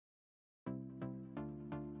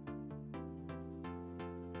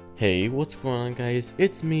Hey, what's going on guys?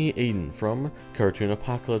 It's me, Aiden from Cartoon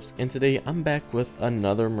Apocalypse, and today I'm back with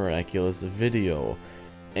another Miraculous video.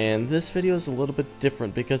 And this video is a little bit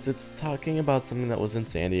different because it's talking about something that was in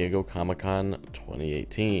San Diego Comic-Con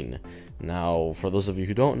 2018. Now, for those of you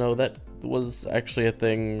who don't know, that was actually a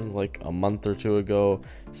thing like a month or two ago,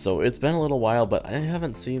 so it's been a little while, but I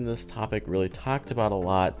haven't seen this topic really talked about a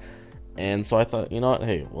lot, and so I thought, you know what,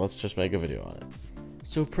 hey, let's just make a video on it.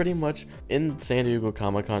 So pretty much in San Diego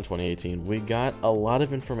Comic-Con 2018, we got a lot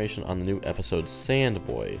of information on the new episode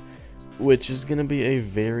Sandboy, which is going to be a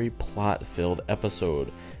very plot-filled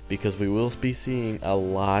episode because we will be seeing a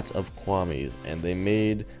lot of Kwamis, and they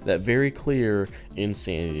made that very clear in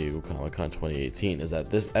San Diego Comic-Con 2018, is that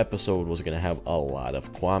this episode was going to have a lot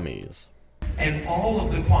of Kwamis. And all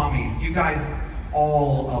of the Kwamis, you guys,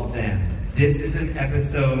 all of them. This is an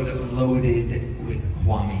episode loaded with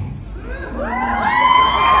Kwamis.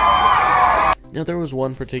 Now there was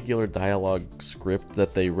one particular dialogue script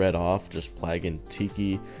that they read off, just Plag and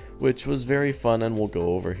Tiki, which was very fun, and we'll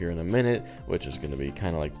go over here in a minute, which is going to be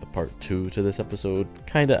kind of like the part 2 to this episode,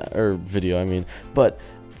 or video I mean. But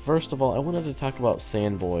first of all, I wanted to talk about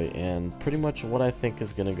Sandboy and pretty much what I think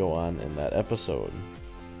is going to go on in that episode.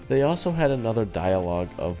 They also had another dialogue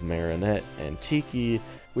of Marinette and Tiki,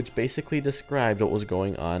 which basically described what was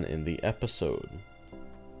going on in the episode.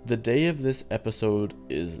 The day of this episode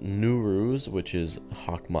is Nuru's, which is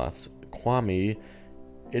Hawkmoth's Kwami.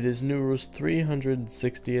 It is Nuru's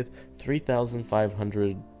 360th,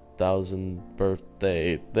 3,500,000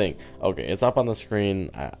 birthday thing. Okay, it's up on the screen.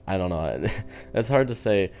 I don't know. It's hard to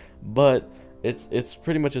say, but it's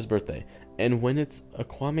pretty much his birthday. And when it's a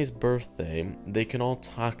Kwami's birthday, they can all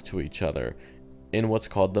talk to each other in what's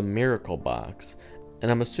called the Miracle Box. And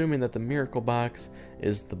I'm assuming that the Miracle Box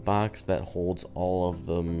is the box that holds all of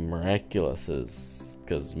the Miraculouses,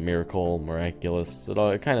 because Miracle, Miraculous,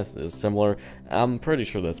 it kind of is similar. I'm pretty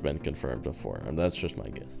sure that's been confirmed before, and that's just my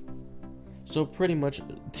guess. So pretty much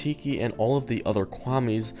Tiki and all of the other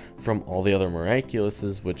Kwamis from all the other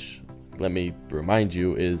Miraculouses, which, let me remind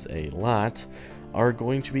you, is a lot, are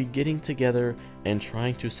going to be getting together and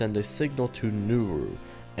trying to send a signal to Nuru.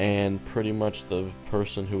 And pretty much the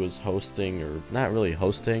person who was hosting, or not really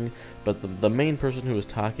hosting, but the main person who was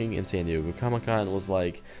talking in San Diego Comic-Con was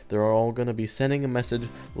like, they're all going to be sending a message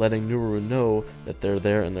letting Nuru know that they're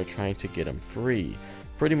there and they're trying to get him free.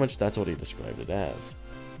 Pretty much that's what he described it as.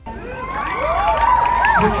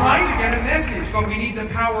 We're trying to get a message, but we need the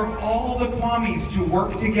power of all the Kwamis to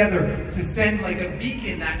work together to send like a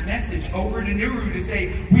beacon, that message over to Nuru to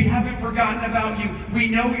say, we haven't forgotten about you. We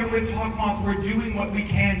know you're with Hawkmoth. We're doing what we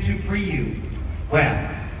can to free you.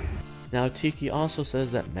 Well. Now Tiki also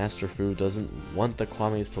says that Master Fu doesn't want the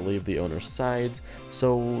Kwamis to leave the owner's sides,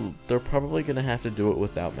 so they're probably going to have to do it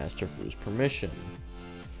without Master Fu's permission.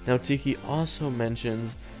 Now Tiki also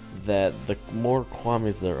mentions that the more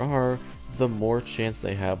Kwamis there are, the more chance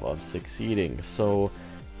they have of succeeding. So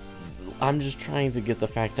I'm just trying to get the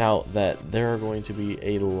fact out that there are going to be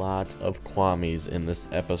a lot of Kwamis in this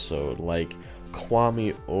episode, like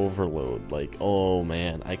Kwami overload. Like, oh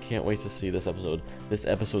man, I can't wait to see this episode. This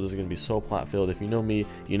episode is going to be so plot filled. If you know me,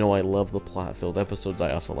 you know I love the plot filled episodes.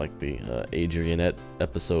 I also like the Adrianette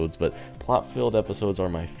episodes, but plot filled episodes are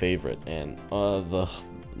my favorite. And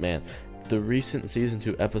the recent season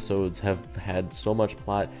 2 episodes have had so much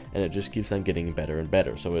plot, and it just keeps on getting better and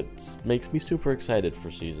better, so it makes me super excited for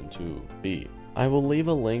season 2B. I will leave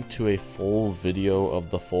a link to a full video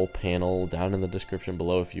of the full panel down in the description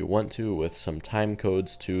below if you want to, with some time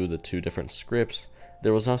codes to the 2 different scripts.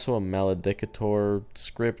 There was also a Malediktor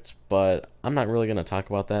script, but I'm not really going to talk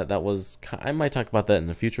about that. I might talk about that in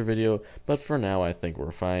a future video, but for now I think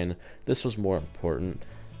we're fine. This was more important.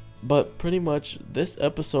 But pretty much, this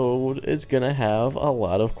episode is gonna have a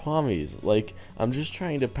lot of Kwamis. Like, I'm just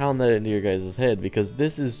trying to pound that into your guys' head because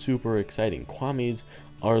this is super exciting. Kwamis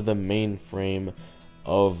are the main frame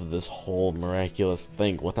of this whole miraculous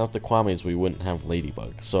thing. Without the Kwamis, we wouldn't have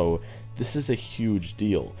Ladybug. So, this is a huge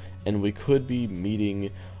deal. And we could be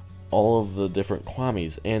meeting all of the different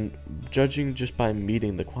Kwamis. And judging just by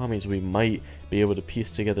meeting the Kwamis, we might be able to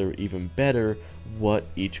piece together even better what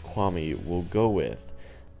each Kwami will go with.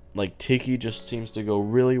 Like, Tiki just seems to go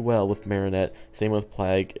really well with Marinette, same with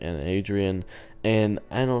Plag and Adrian, and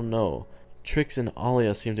I don't know, Trix and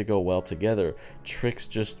Alia seem to go well together. Trix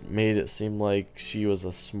just made it seem like she was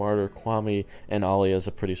a smarter Kwami, and Alia is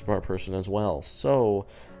a pretty smart person as well. So,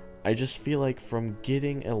 I just feel like from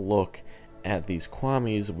getting a look at these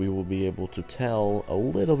Kwamis, we will be able to tell a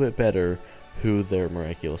little bit better who their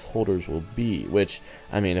miraculous holders will be, which,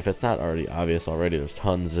 I mean, if it's not already obvious already, there's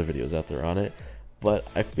tons of videos out there on it. But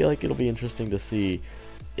I feel like it'll be interesting to see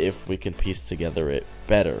if we can piece together it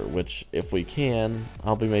better, which if we can,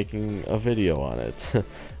 I'll be making a video on it.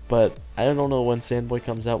 But I don't know when Sandboy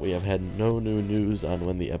comes out. We have had no new news on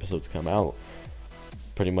when the episodes come out.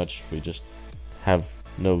 Pretty much we just have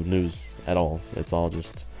no news at all. It's all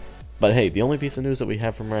just... But hey, the only piece of news that we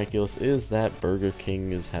have from Miraculous is that Burger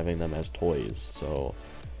King is having them as toys. So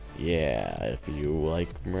yeah, if you like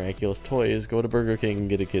Miraculous toys, go to Burger King and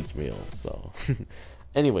get a kid's meal. So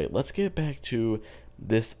anyway, let's get back to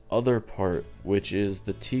this other part, which is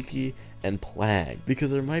the Tiki and Plague, because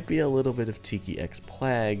there might be a little bit of Tiki x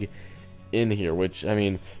Plague in here, which, I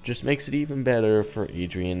mean, just makes it even better for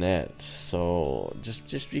Adrianette. So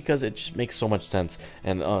just because it just makes so much sense,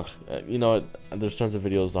 and you know, there's tons of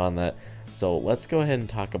videos on that. So let's go ahead and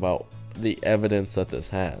talk about the evidence that this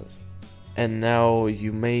has. And now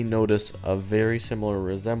you may notice a very similar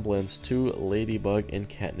resemblance to Ladybug and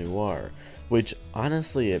Cat Noir, which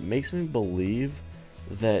honestly, it makes me believe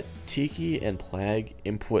that Tiki and Plague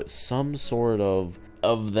input some sort of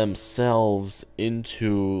themselves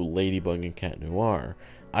into Ladybug and Cat Noir.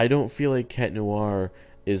 I don't feel like Cat Noir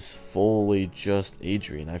is fully just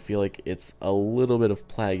Adrian. I feel like it's a little bit of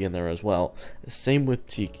Plague in there as well. Same with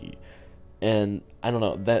Tiki. And I don't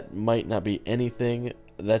know, that might not be anything.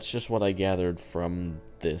 That's just what I gathered from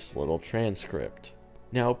this little transcript.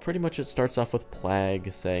 Now, pretty much it starts off with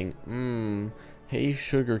Plague saying, hey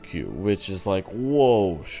Sugar Cube, which is like,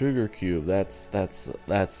 whoa, Sugar Cube, that's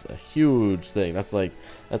a huge thing.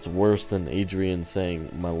 That's worse than Adrian saying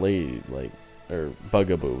my lady, like, or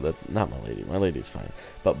Bugaboo. That, not my lady's fine,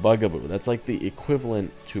 but Bugaboo. That's like the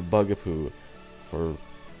equivalent to Bugaboo for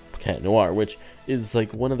Cat Noir, which is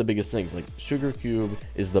like one of the biggest things. Like, Sugar Cube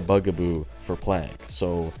is the Bugaboo for Plague.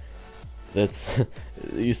 So that's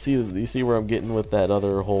you see where I'm getting with that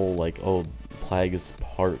other whole, like, oh, Plague is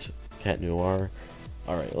part Cat Noir.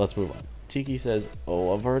 Alright, let's move on. Tiki says,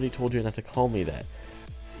 oh, I've already told you not to call me that.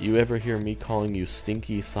 You ever hear me calling you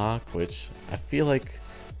Stinky Sock? Which I feel like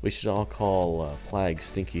we should all call Plague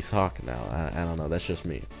Stinky Sock now. I don't know, that's just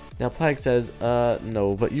me. Now Plague says,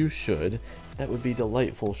 no, but you should. That would be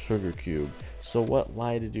delightful, Sugar Cube. So what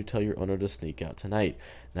lie did you tell your owner to sneak out tonight?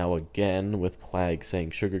 Now again, with Plague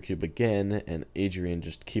saying Sugar Cube again, and Adrian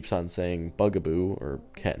just keeps on saying Bugaboo, or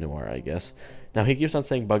Cat Noir, I guess. Now he keeps on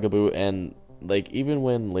saying Bugaboo, and like, even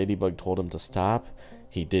when Ladybug told him to stop,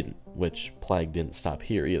 he didn't, which Plague didn't stop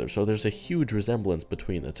here either. So there's a huge resemblance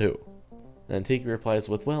between the two. And Tiki replies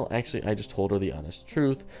with, well, actually, I just told her the honest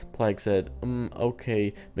truth. Plague said,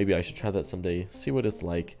 okay, maybe I should try that someday, see what it's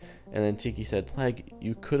like. And then Tiki said, Plague,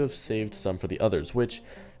 you could have saved some for the others, which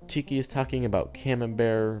Tiki is talking about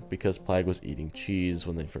Camembert, because Plague was eating cheese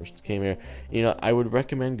when they first came here. You know, I would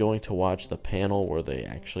recommend going to watch the panel where they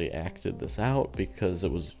actually acted this out, because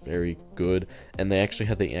it was very good, and they actually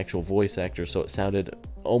had the actual voice actor, so it sounded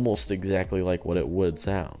almost exactly like what it would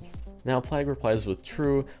sound. Now Plague replies with,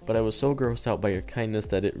 true, but I was so grossed out by your kindness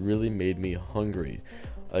that it really made me hungry.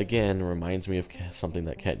 Again, reminds me of something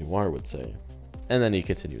that Cat Noir would say. And then he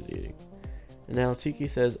continues eating. Now Tiki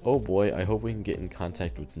says, oh boy, I hope we can get in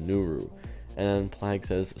contact with Nuru. And then Plague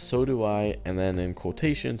says, so do I, and then in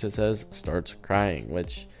quotations it says, starts crying,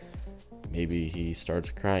 which maybe he starts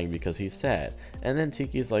crying because he's sad. And then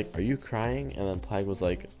Tiki's like, are you crying? And then Plague was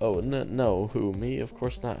like, oh, no, who, me? Of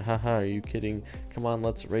course not, haha, are you kidding? Come on,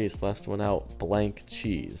 let's race, last one out, blank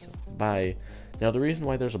cheese, bye. Now the reason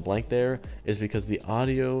why there's a blank there is because the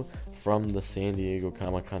audio from the San Diego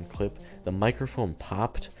Comic-Con clip, the microphone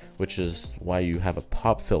popped, which is why you have a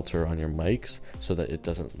pop filter on your mics, so that it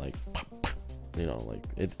doesn't like pop, you know, like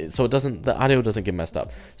so it doesn't, the audio doesn't get messed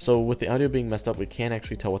up. So with the audio being messed up, we can't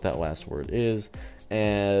actually tell what that last word is.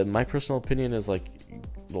 And my personal opinion is like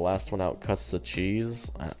the last one out cuts the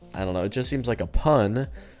cheese. I don't know, it just seems like a pun,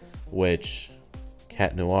 which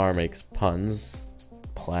Cat Noir makes puns.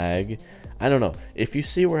 Plague, I don't know. If you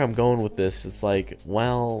see where I'm going with this, it's like,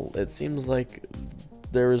 well, it seems like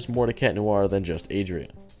there is more to Cat Noir than just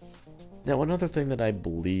Adrian. Now, another thing that I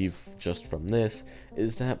believe just from this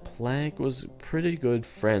is that Plague was pretty good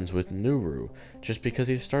friends with Nuru, just because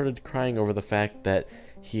he started crying over the fact that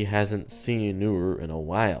he hasn't seen Nuru in a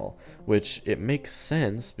while, which it makes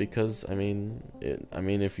sense because, I mean,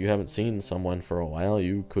 if you haven't seen someone for a while,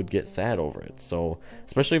 you could get sad over it. So,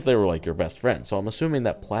 especially if they were like your best friend. So I'm assuming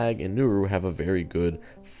that Plague and Nuru have a very good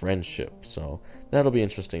friendship. So that'll be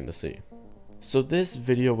interesting to see. So this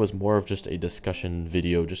video was more of just a discussion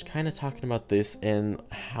video, just kind of talking about this and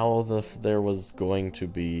how there was going to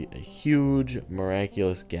be a huge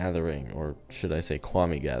miraculous gathering, or should I say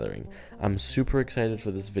Kwami gathering. I'm super excited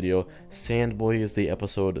for this video. Sandboy is the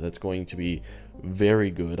episode that's going to be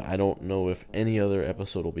very good. I don't know if any other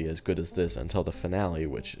episode will be as good as this until the finale,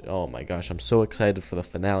 which, oh my gosh, I'm so excited for the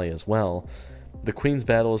finale as well. The Queen's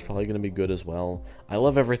Battle is probably going to be good as well. I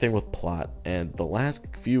love everything with plot, and the last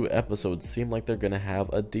few episodes seem like they're going to have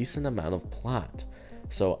a decent amount of plot.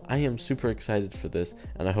 So I am super excited for this,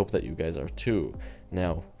 and I hope that you guys are too.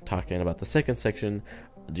 Now, talking about the second section,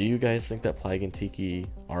 do you guys think that Plague and Tiki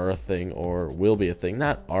are a thing, or will be a thing?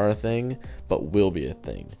 Not are a thing, but will be a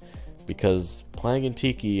thing. Because Plague and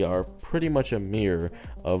Tiki are pretty much a mirror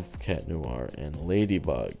of Cat Noir and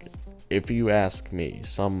Ladybug. If you ask me,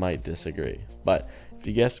 some might disagree, but if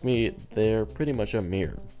you ask me, they're pretty much a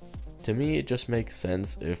mirror. To me, it just makes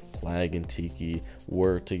sense if Plague and Tiki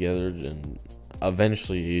were together, and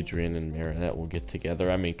eventually Adrian and Marinette will get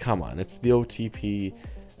together. I mean, come on, it's the OTP.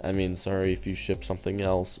 I mean, sorry if you ship something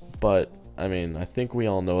else, but I mean, I think we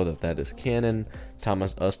all know that that is canon.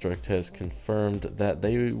 Thomas Ustrucht has confirmed that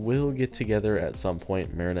they will get together at some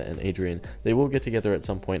point. Marinette and Adrian, they will get together at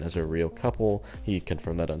some point as a real couple. He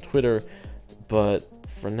confirmed that on Twitter. But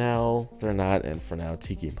for now, they're not, and for now,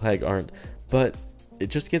 Tiki and Plague aren't. But it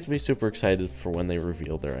just gets me super excited for when they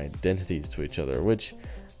reveal their identities to each other, which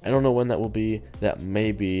I don't know when that will be. That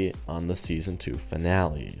may be on the season 2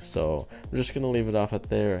 finale. So I'm just going to leave it off at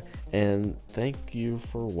there. And thank you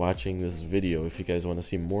for watching this video. If you guys want to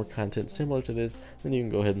see more content similar to this, then you can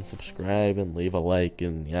go ahead and subscribe and leave a like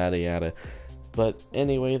and yada yada. But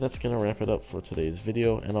anyway, that's going to wrap it up for today's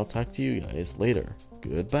video. And I'll talk to you guys later.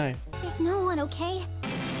 Goodbye. There's no one, okay?